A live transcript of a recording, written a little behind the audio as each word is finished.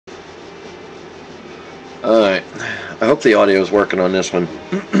Alright, I hope the audio is working on this one.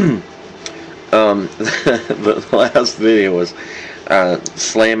 The last video was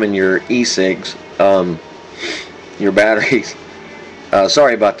slamming your E-Cigs, your batteries.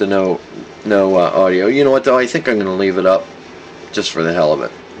 Sorry about the no audio. You know what though, I think I'm going to leave it up just for the hell of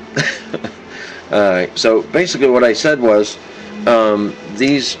it. Alright, so basically what I said was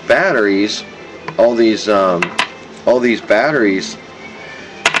these batteries, all these batteries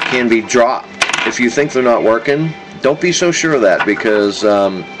can be dropped. If you think they're not working, don't be so sure of that, because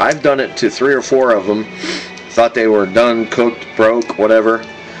I've done it to 3 or 4 of them, thought they were done, cooked, broke, whatever,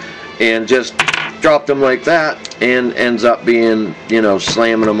 and just dropped them like that, and ends up being, you know,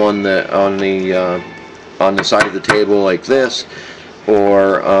 slamming them on the side of the table like this,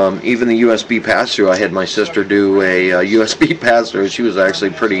 or even the USB pass-through. I had my sister do a USB pass-through. She was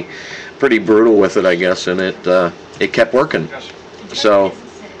actually pretty brutal with it, I guess, and it kept working. So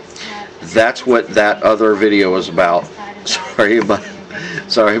that's what that other video was about. Sorry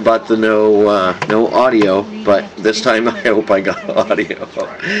about the no audio, but this time I hope I got audio.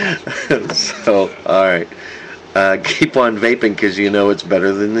 So alright, keep on vaping, because you know it's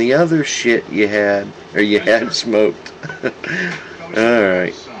better than the other shit you had smoked.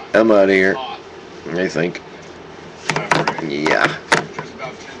 Alright, I'm out of here, I think. Yeah.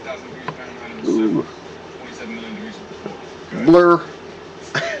 Ooh. Blur.